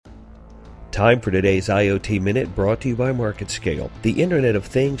Time for today's IoT Minute, brought to you by MarketScale. The Internet of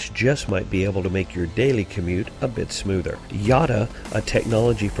Things just might be able to make your daily commute a bit smoother. Yada, a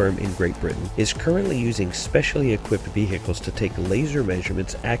technology firm in Great Britain, is currently using specially equipped vehicles to take laser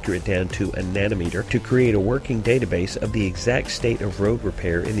measurements accurate down to a nanometer to create a working database of the exact state of road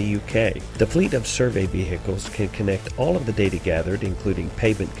repair in the UK. The fleet of survey vehicles can connect all of the data gathered, including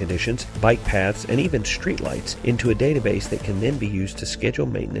pavement conditions, bike paths, and even streetlights, into a database that can then be used to schedule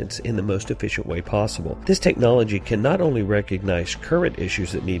maintenance in the most efficient way possible. This technology can not only recognize current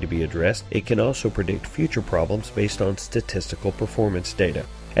issues that need to be addressed, it can also predict future problems based on statistical performance data.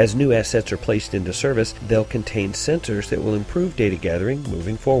 As new assets are placed into service, they'll contain sensors that will improve data gathering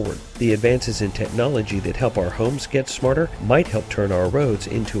moving forward. The advances in technology that help our homes get smarter might help turn our roads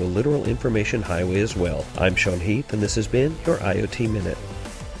into a literal information highway as well. I'm Sean Heath, and this has been your IoT Minute.